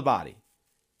heal the body.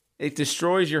 It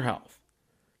destroys your health.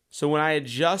 So when I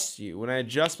adjust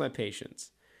my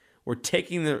patients, we're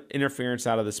taking the interference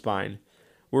out of the spine,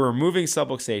 we're removing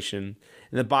subluxation,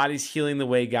 and the body's healing the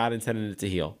way God intended it to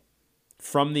heal,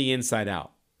 from the inside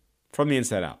out. From the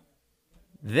inside out.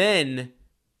 Then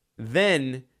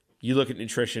you look at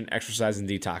nutrition, exercise, and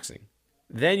detoxing.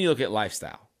 Then you look at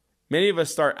lifestyle. Many of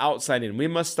us start outside in. We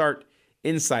must start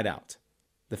inside out.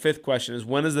 The 5th question is,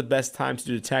 when is the best time to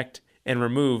detect and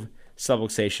remove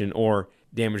subluxation or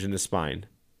damage in the spine?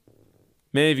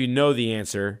 Many of you know the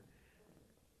answer,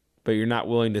 but you're not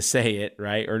willing to say it,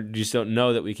 right? Or you just don't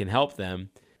know that we can help them.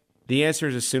 The answer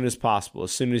is as soon as possible,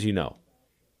 as soon as you know.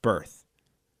 Birth.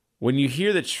 When you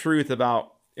hear the truth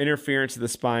about interference of the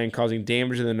spine causing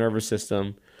damage in the nervous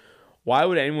system, why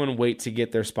would anyone wait to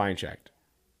get their spine checked?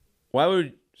 Why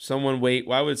would someone wait?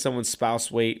 Why would someone's spouse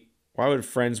wait? Why would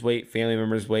friends wait? Family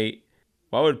members wait?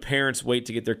 Why would parents wait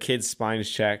to get their kids' spines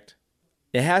checked?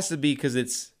 It has to be because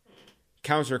it's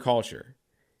counterculture.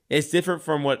 It's different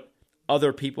from what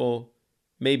other people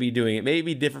may be doing. It may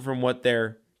be different from what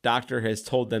their doctor has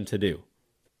told them to do.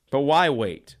 But why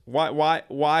wait?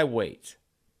 Why wait?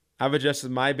 I've adjusted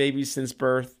my babies since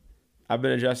birth. I've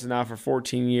been adjusted now for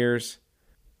 14 years.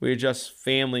 We adjust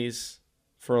families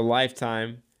for a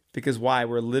lifetime. Because why?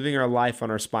 We're living our life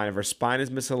on our spine. If our spine is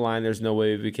misaligned, there's no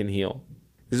way we can heal.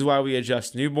 This is why we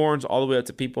adjust newborns all the way up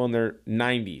to people in their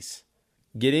 90s.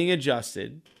 Getting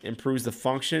adjusted improves the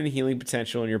function and healing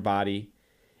potential in your body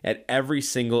at every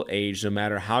single age, no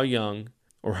matter how young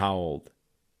or how old.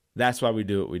 That's why we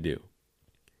do what we do.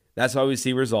 That's why we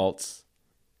see results.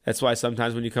 That's why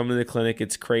sometimes when you come to the clinic,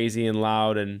 it's crazy and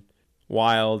loud and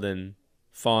wild and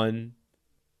fun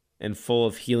and full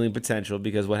of healing potential,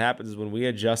 because what happens is when we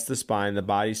adjust the spine, the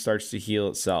body starts to heal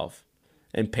itself,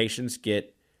 and patients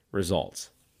get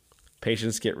results.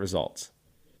 Patients get results.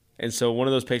 And so one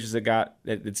of those patients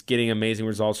that's getting amazing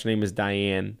results, her name is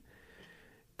Diane.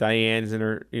 Diane's in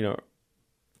her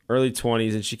early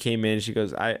 20s, and she came in. She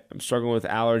goes, I'm struggling with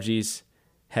allergies,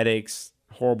 headaches,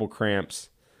 horrible cramps,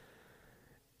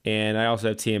 and I also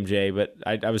have TMJ. But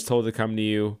I was told to come to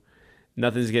you.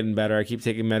 Nothing's getting better. I keep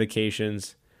taking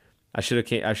medications. I should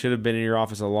have been in your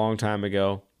office a long time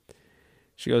ago.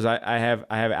 She goes, I have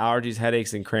allergies,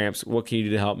 headaches, and cramps. What can you do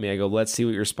to help me? I go, let's see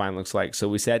what your spine looks like. So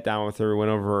we sat down with her,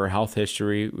 went over her health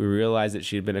history. We realized that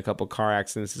she had been in a couple car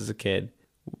accidents as a kid,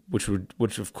 which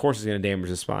of course is going to damage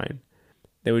the spine.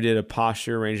 Then we did a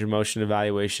posture, range of motion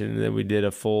evaluation, and then we did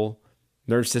a full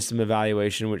nerve system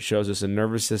evaluation, which shows us a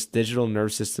digital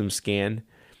nerve system scan,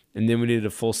 and then we did a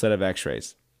full set of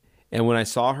x-rays. And when I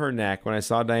saw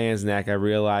Diane's neck, I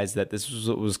realized that this was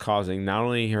what was causing not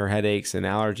only her headaches and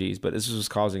allergies, but this was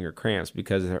causing her cramps,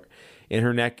 because in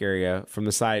her neck area, from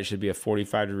the side, it should be a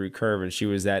 45-degree curve, and she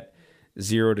was at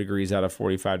 0 degrees out of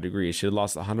 45 degrees. She had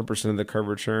lost 100% of the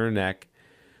curvature in her neck,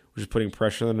 which is putting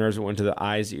pressure on the nerves that went to the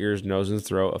eyes, ears, nose, and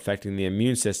throat, affecting the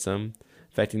immune system,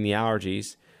 affecting the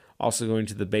allergies, also going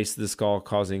to the base of the skull,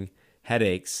 causing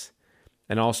headaches,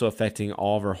 and also affecting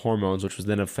all of her hormones, which would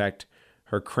then affect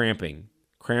her cramping.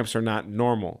 Cramps are not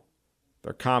normal.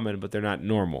 They're common, but they're not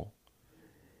normal.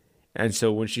 And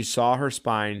so when she saw her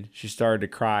spine, she started to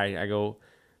cry. I go,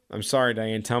 I'm sorry,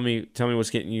 Diane, tell me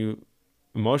what's getting you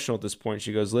emotional at this point.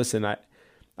 She goes, listen, I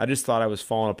just thought I was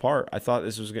falling apart. I thought I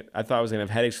was going to have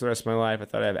headaches for the rest of my life. I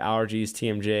thought I have allergies,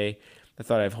 TMJ. I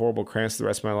thought I have horrible cramps for the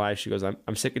rest of my life. She goes,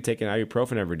 I'm sick of taking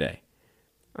ibuprofen every day.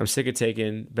 I'm sick of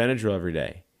taking Benadryl every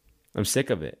day. I'm sick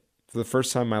of it. for the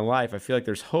first time in my life, I feel like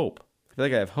there's hope. I feel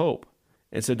like I have hope.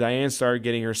 And so Diane started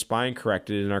getting her spine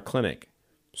corrected in our clinic,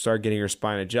 started getting her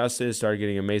spine adjusted, started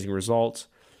getting amazing results.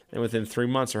 And within 3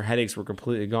 months, her headaches were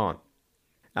completely gone.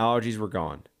 Allergies were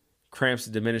gone. Cramps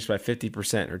diminished by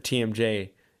 50%. Her TMJ,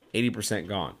 80%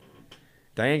 gone.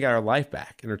 Diane got her life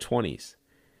back in her 20s.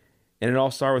 And it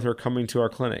all started with her coming to our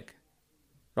clinic.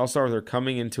 It all started with her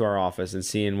coming into our office and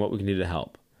seeing what we can do to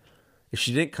help. If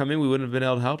she didn't come in, we wouldn't have been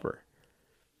able to help her.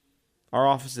 Our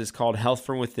office is called Health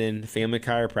from Within Family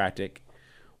Chiropractic.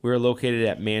 We are located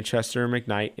at Manchester and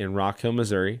McKnight in Rock Hill,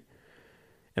 Missouri.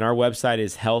 And our website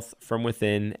is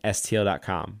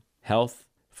healthfromwithinstl.com.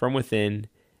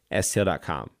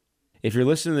 Healthfromwithinstl.com. If you're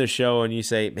listening to the show and you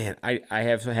say, man, I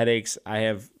have headaches,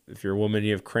 if you're a woman,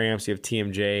 you have cramps, you have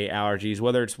TMJ, allergies,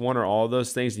 whether it's one or all of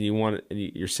those things, and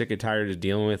you're sick and tired of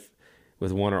dealing with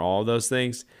one or all of those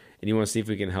things, and you want to see if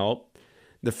we can help,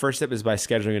 the first step is by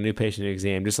scheduling a new patient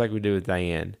exam, just like we did with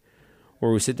Diane,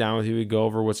 where we sit down with you, we go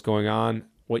over what's going on,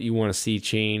 what you want to see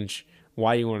change,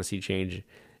 why you want to see change.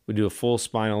 We do a full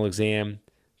spinal exam,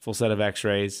 full set of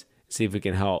x-rays, see if we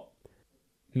can help.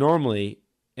 Normally,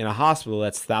 in a hospital,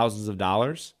 that's thousands of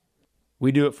dollars.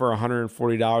 We do it for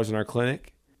 $140 in our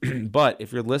clinic. But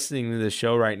if you're listening to this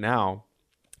show right now,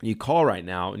 you call right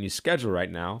now and you schedule right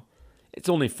now, it's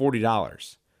only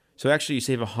 $40. So actually you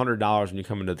save $100 when you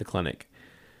come into the clinic.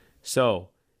 So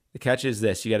the catch is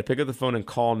this: you got to pick up the phone and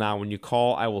call now. When you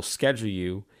call, I will schedule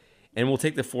you, and we'll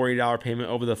take the $40 payment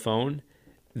over the phone.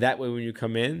 That way when you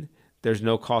come in, there's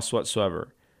no cost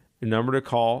whatsoever. The number to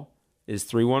call is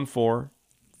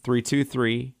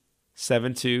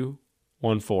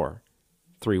 314-323-7214.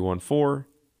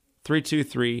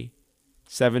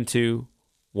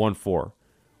 314-323-7214.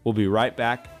 We'll be right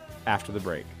back after the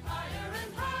break.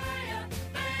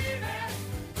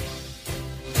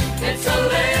 It's a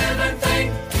living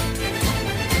thing.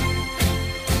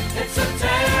 It's a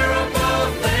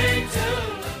terrible thing to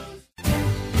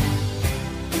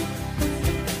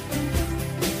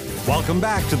lose. Welcome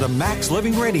back to the Max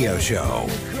Living Radio Show.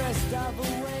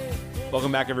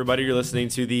 Welcome back, everybody. You're listening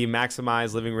to the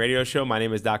Maximize Living Radio Show. My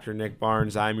name is Dr. Nick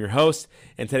Barnes. I'm your host,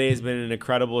 and today has been an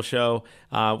incredible show.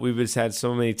 We've just had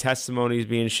so many testimonies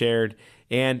being shared,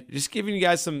 and just giving you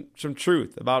guys some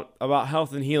truth about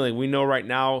health and healing. We know right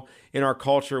now in our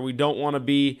culture, we don't want to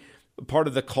be part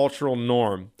of the cultural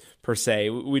norm, per se.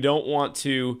 We don't want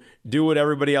to do what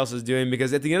everybody else is doing,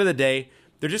 because at the end of the day,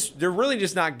 they're really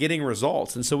just not getting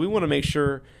results. And so we want to make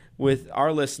sure with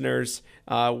our listeners,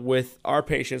 with our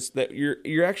patients, that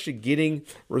you're actually getting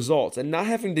results and not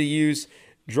having to use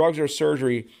drugs or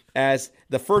surgery as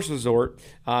the first resort,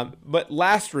 but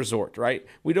last resort, right?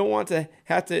 We don't want to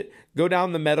have to go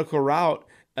down the medical route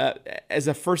as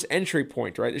a first entry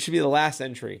point, right? It should be the last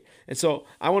entry. And so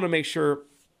I want to make sure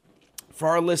for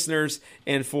our listeners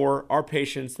and for our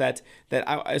patients that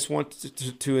I just want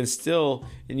to instill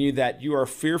in you that you are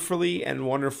fearfully and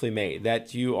wonderfully made,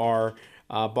 that you are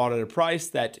bought at a price,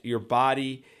 that your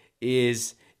body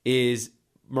is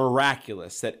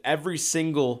miraculous, that every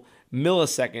single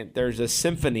millisecond there's a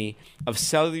symphony of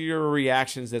cellular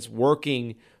reactions that's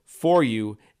working for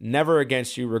you, never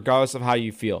against you, regardless of how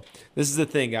you feel. This is the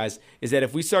thing, guys, is that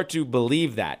if we start to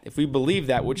believe that, if we believe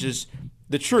that, which is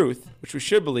the truth, which we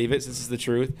should believe it since it's the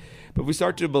truth, but if we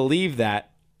start to believe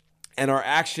that and our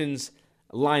actions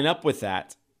line up with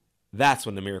that, that's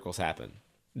when the miracles happen.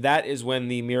 That is when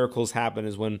the miracles happen,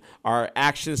 is when our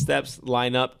action steps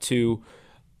line up to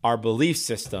our belief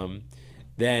system.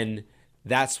 Then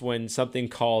that's when something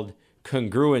called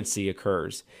congruency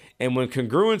occurs. And when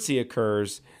congruency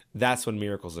occurs, that's when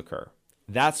miracles occur.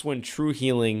 That's when true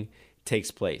healing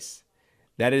takes place.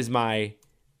 That is my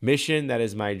mission. That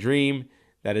is my dream.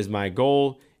 That is my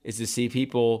goal, is to see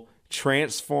people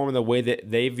transform the way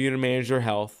that they view and manage their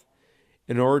health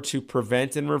in order to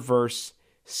prevent and reverse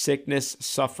sickness,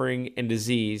 suffering, and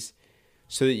disease,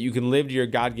 so that you can live to your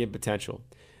God-given potential.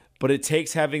 But it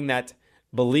takes having that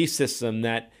belief system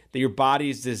that your body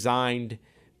is designed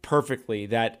perfectly,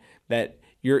 that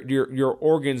your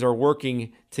organs are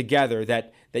working together,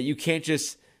 that you can't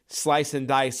just slice and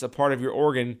dice a part of your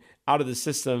organ out of the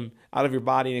system, out of your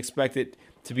body, and expect it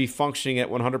to be functioning at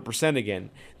 100% again.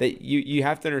 That you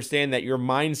have to understand that your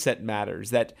mindset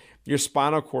matters, that your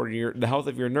spinal cord, the health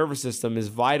of your nervous system is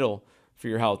vital for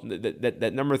your health.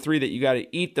 That number 3, that you got to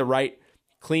eat the right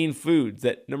clean foods.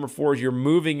 That number 4 is you're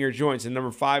moving your joints. And number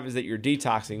 5 is that you're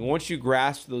detoxing. Once you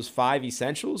grasp those 5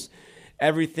 essentials,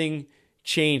 everything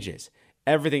changes.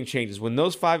 Everything changes. When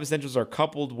those 5 essentials are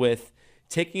coupled with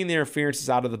taking the interferences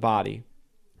out of the body,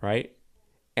 right?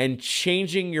 And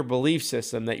changing your belief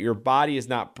system that your body is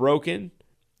not broken,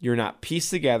 you're not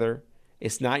pieced together,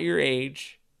 it's not your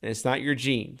age, and it's not your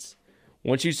genes.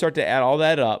 Once you start to add all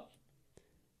that up,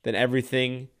 then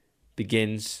everything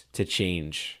begins to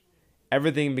change.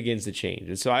 Everything begins to change.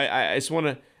 And so I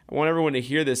want everyone to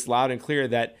hear this loud and clear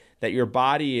that your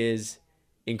body is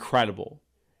incredible.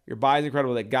 Your body is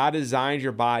incredible, that God designed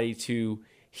your body to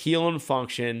heal and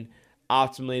function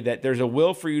optimally, that there's a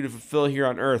will for you to fulfill here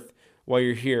on earth while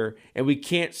you're here. And we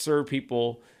can't serve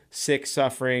people sick,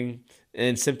 suffering,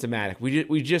 and symptomatic.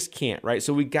 We just can't, right?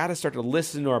 So we got to start to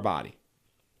listen to our body.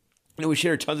 You know, we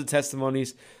shared tons of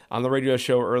testimonies on the radio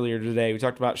show earlier today. We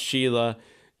talked about Sheila,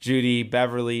 Judy,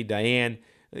 Beverly, Diane.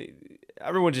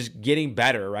 Everyone just getting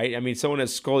better, right? I mean, someone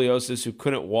has scoliosis who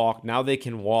couldn't walk. Now they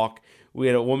can walk. We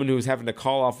had a woman who was having to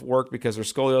call off work because her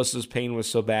scoliosis pain was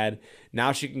so bad.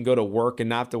 Now she can go to work and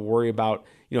not have to worry about,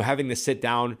 having to sit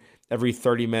down every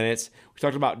 30 minutes. We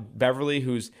talked about Beverly,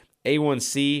 whose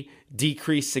A1C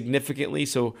decreased significantly,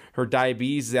 so her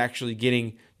diabetes is actually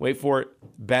getting, wait for it,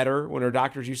 better. When her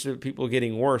doctors used to people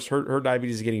getting worse, her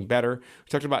diabetes is getting better. We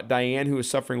talked about Diane, who was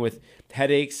suffering with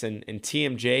headaches and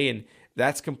TMJ, and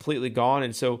that's completely gone.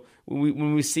 And so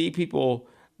when we see people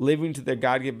living to their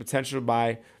God-given potential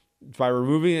by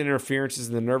removing interferences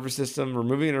in the nervous system,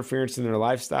 removing interference in their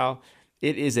lifestyle,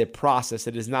 it is a process.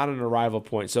 It is not an arrival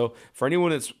point. So for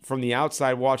anyone that's from the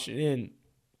outside watching in,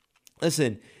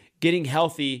 listen, getting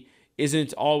healthy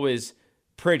isn't always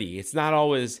pretty. It's not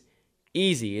always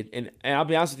easy. And I'll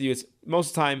be honest with you, it's most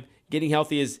of the time getting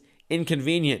healthy is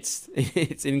inconvenienced.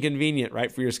 It's inconvenient,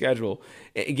 right, for your schedule.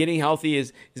 Getting healthy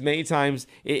is many times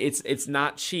it's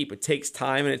not cheap. It takes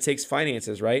time and it takes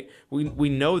finances, right? We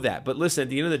know that. But listen, at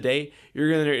the end of the day, you're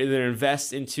going to either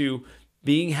invest into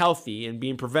being healthy and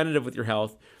being preventative with your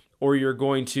health, or you're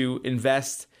going to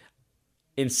invest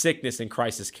in sickness and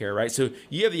crisis care, right? So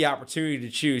you have the opportunity to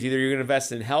choose. Either you're going to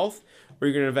invest in health or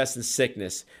you're going to invest in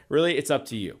sickness. Really, it's up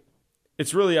to you.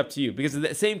 It's really up to you, because at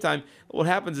the same time, what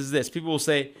happens is this: people will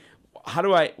say, what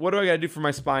do I got to do for my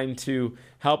spine to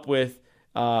help with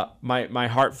my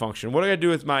heart function? What do I got to do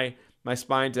with my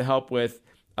spine to help with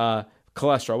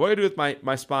cholesterol? What do I do with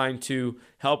my spine to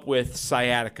help with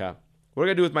sciatica? What do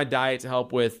I got to do with my diet to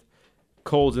help with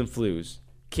colds and flus,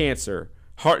 cancer,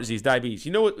 heart disease, diabetes?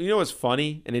 You know what's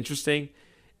funny and interesting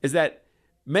is that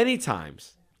many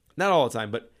times, not all the time,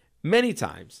 but many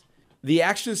times, the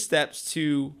action steps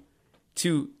to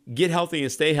get healthy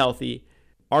and stay healthy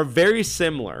are very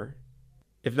similar,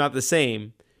 if not the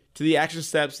same, to the action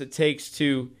steps it takes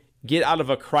to get out of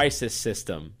a crisis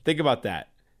system. Think about that.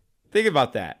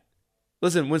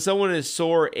 Listen, when someone is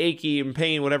sore, achy, in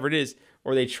pain, whatever it is,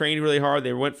 or they trained really hard,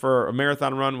 they went for a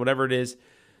marathon run, whatever it is,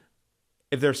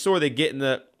 if they're sore, they get in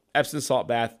the Epsom salt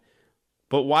bath.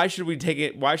 But why should we be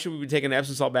taking an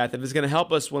Epsom salt bath? If it's going to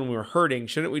help us when we're hurting,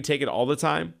 shouldn't we take it all the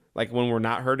time? Like when we're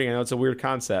not hurting? I know it's a weird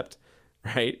concept,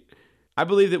 right? I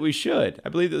believe that we should. I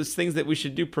believe there's things that we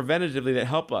should do preventatively that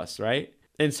help us, right?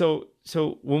 And so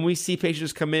when we see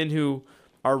patients come in who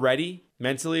are ready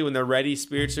mentally, when they're ready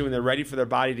spiritually, when they're ready for their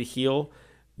body to heal,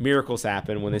 miracles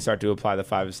happen when they start to apply the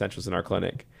 5 essentials in our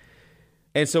clinic.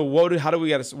 And so where do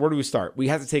we start? We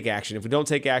have to take action. If we don't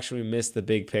take action, we miss the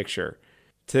big picture.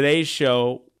 Today's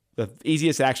show, the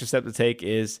easiest action step to take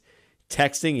is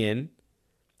texting in,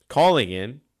 calling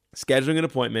in, scheduling an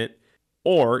appointment,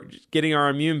 or getting our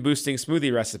immune boosting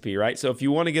smoothie recipe, right? So if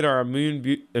you want to get our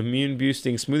immune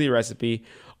boosting smoothie recipe,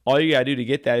 all you got to do to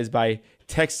get that is by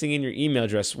texting in your email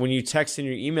address. When you text in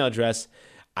your email address,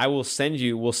 we'll send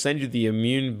you the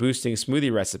immune boosting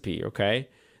smoothie recipe, okay?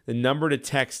 The number to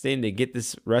text in to get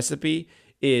this recipe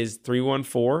is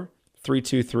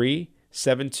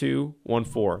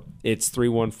 314-323-7214. It's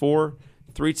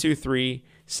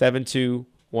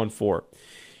 314-323-7214.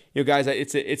 Guys,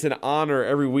 it's an honor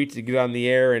every week to get on the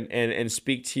air and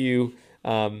speak to you.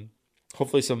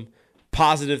 Hopefully some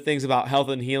positive things about health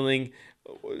and healing,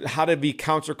 how to be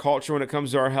counterculture when it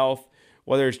comes to our health,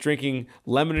 whether it's drinking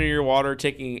lemon in your water,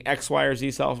 taking X, Y, or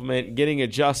Z supplement, getting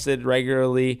adjusted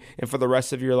regularly and for the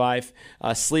rest of your life,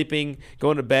 sleeping,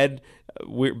 going to bed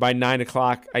by 9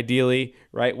 o'clock ideally,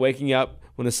 right? Waking up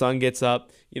when the sun gets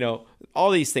up,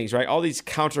 all these things, right? All these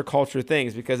counterculture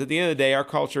things, because at the end of the day, our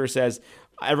culture says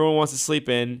everyone wants to sleep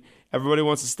in, everybody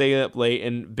wants to stay up late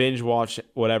and binge watch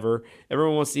whatever.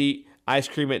 Everyone wants to eat ice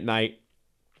cream at night,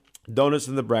 donuts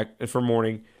for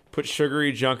morning, put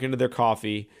sugary junk into their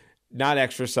coffee, not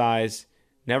exercise,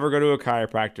 never go to a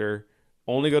chiropractor,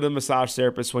 only go to a massage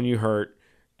therapist when you hurt,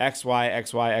 X, Y,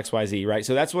 X, Y, X, Y, Z, right?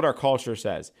 So that's what our culture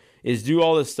says, is do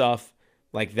all this stuff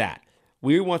like that.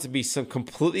 We want to be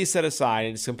completely set aside,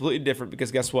 and it's completely different,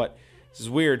 because guess what? This is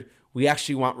weird. We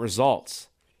actually want results.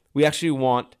 And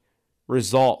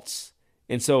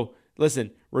so,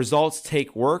 listen, results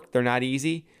take work. They're not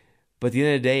easy. But at the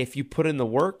end of the day, if you put in the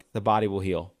work, the body will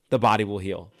heal. The body will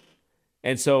heal.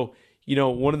 And so,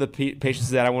 one of the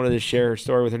patients that I wanted to share her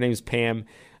story with, her name is Pam.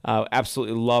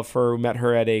 Absolutely love her. We met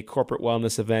her at a corporate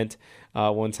wellness event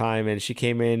one time, and she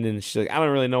came in and she's like, I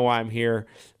don't really know why I'm here,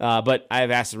 but I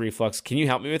have acid reflux. Can you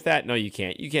help me with that? No, you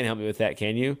can't. You can't help me with that,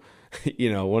 can you?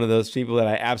 One of those people that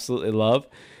I absolutely love.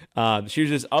 She was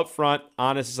just upfront,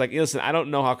 honest. It's like, listen, I don't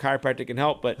know how chiropractic can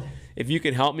help, but if you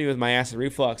can help me with my acid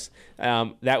reflux,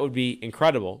 that would be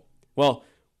incredible. Well,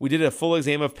 we did a full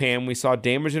exam of Pam. We saw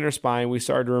damage in her spine. We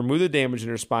started to remove the damage in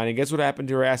her spine. And guess what happened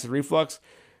to her acid reflux?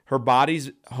 Her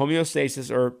body's homeostasis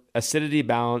or acidity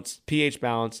balance, pH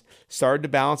balance, started to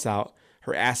balance out.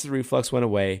 Her acid reflux went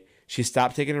away. She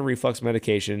stopped taking her reflux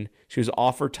medication. She was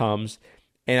off her Tums.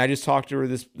 And I just talked to her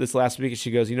this last week, and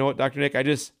she goes, you know what, Dr. Nick,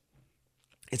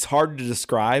 it's hard to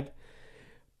describe,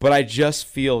 but I just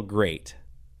feel great.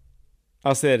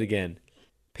 I'll say it again.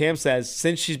 Pam says,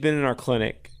 since she's been in our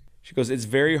clinic, she goes, it's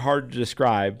very hard to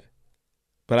describe,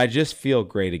 but I just feel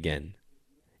great again.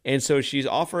 And so she's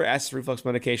off her acid reflux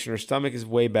medication. Her stomach is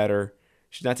way better.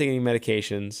 She's not taking any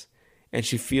medications, and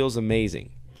she feels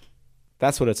amazing.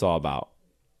 That's what it's all about.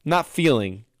 Not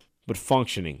feeling, but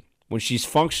functioning. When she's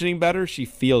functioning better, she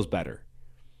feels better.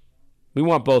 We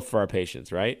want both for our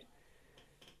patients, right?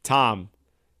 Tom,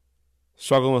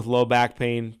 struggling with low back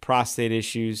pain, prostate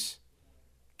issues,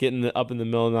 getting up in the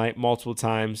middle of the night multiple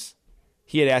times.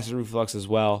 He had acid reflux as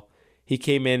well. He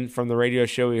came in from the radio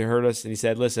show. He heard us, and he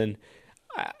said, listen,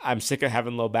 I'm sick of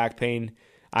having low back pain.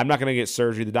 I'm not going to get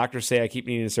surgery. The doctors say I keep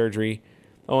needing surgery.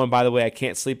 Oh, and by the way, I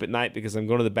can't sleep at night because I'm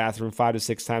going to the bathroom 5 to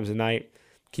 6 times a night.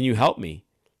 Can you help me?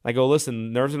 I go,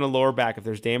 listen, nerves in the lower back. If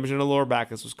there's damage in the lower back,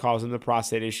 that's what's causing the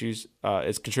prostate issues.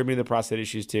 It's contributing to the prostate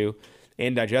issues too,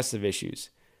 and digestive issues.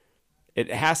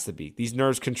 It has to be. These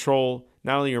nerves control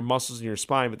not only your muscles in your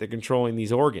spine, but they're controlling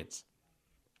these organs.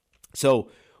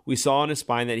 So we saw in his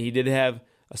spine that he did have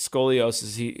a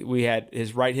scoliosis.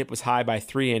 His right hip was high by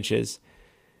 3 inches,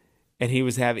 and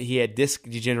he had disc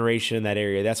degeneration in that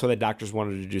area. That's why the doctors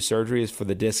wanted to do surgery, is for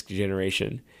the disc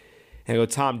degeneration. And I go,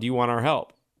 Tom, do you want our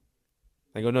help?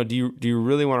 I go, no, do you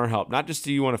really want our help? Not just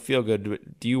do you want to feel good,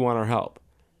 but do you want our help?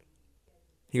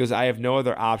 He goes, I have no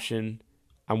other option.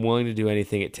 I'm willing to do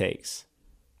anything it takes.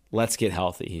 Let's get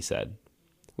healthy, he said.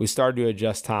 We started to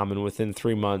adjust Tom, and within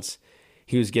 3 months,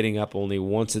 he was getting up only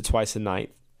once or twice a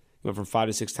night. He went from 5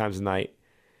 to 6 times a night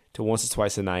to once or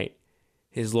twice a night.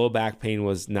 His low back pain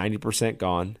was 90%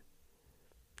 gone,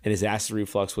 and his acid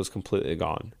reflux was completely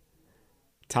gone.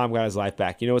 Tom got his life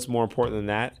back. You know what's more important than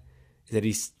that? Is that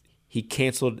he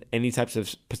canceled any types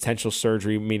of potential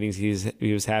surgery meetings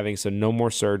he was having, so no more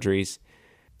surgeries.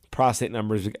 Prostate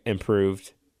numbers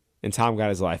improved, and Tom got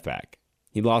his life back.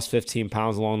 He lost 15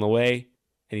 pounds along the way,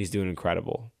 and he's doing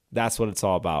incredible. That's what it's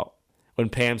all about. When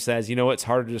Pam says, you know what, it's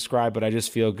hard to describe, but I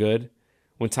just feel good.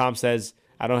 When Tom says,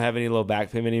 I don't have any low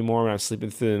back pain anymore when I'm sleeping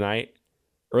through the night.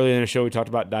 Earlier in the show, we talked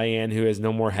about Diane, who has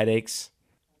no more headaches.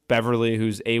 Beverly,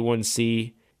 whose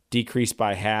A1C decreased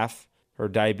by half. Her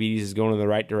diabetes is going in the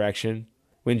right direction.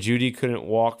 When Judy couldn't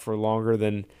walk for longer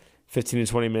than 15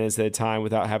 to 20 minutes at a time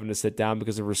without having to sit down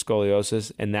because of her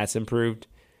scoliosis, and that's improved.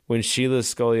 When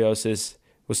Sheila's scoliosis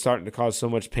was starting to cause so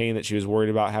much pain that she was worried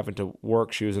about having to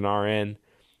work, she was an RN,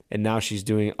 and now she's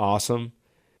doing awesome.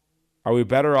 Are we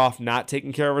better off not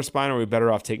taking care of our spine, or are we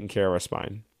better off taking care of our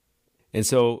spine? And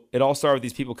so it all started with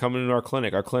these people coming into our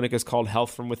clinic. Our clinic is called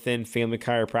Health from Within Family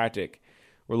Chiropractic.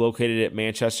 We're located at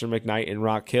Manchester, McKnight, and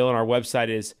Rock Hill, and our website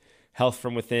is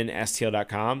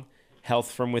healthfromwithinstl.com,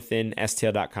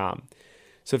 healthfromwithinstl.com.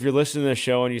 So if you're listening to the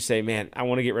show and you say, man, I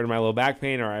want to get rid of my low back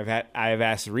pain, or I have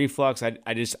acid reflux,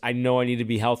 I know I need to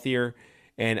be healthier,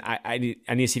 and I need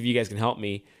to see if you guys can help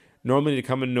me. Normally to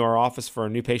come into our office for a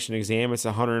new patient exam, it's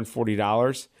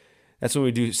 $140. That's when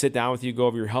we do sit down with you, go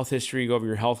over your health history, go over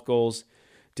your health goals,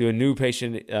 do a new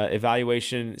patient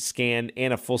evaluation, scan,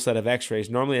 and a full set of x-rays.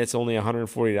 Normally it's only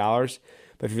 $140,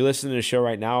 but if you're listening to the show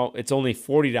right now, it's only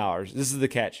 $40. This is the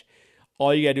catch.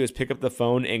 All you got to do is pick up the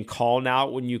phone and call now.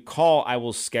 When you call, I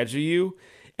will schedule you,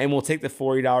 and we'll take the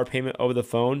 $40 payment over the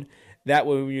phone. That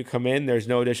way when you come in, there's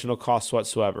no additional cost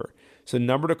whatsoever. So the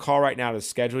number to call right now to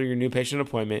schedule your new patient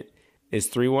appointment is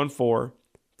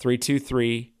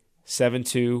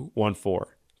 314-323-7214.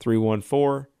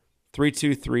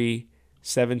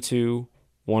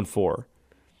 314-323-7214.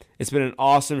 It's been an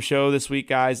awesome show this week,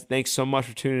 guys. Thanks so much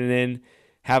for tuning in.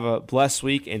 Have a blessed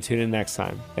week, and tune in next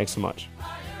time. Thanks so much.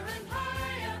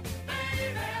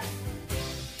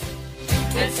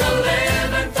 It's a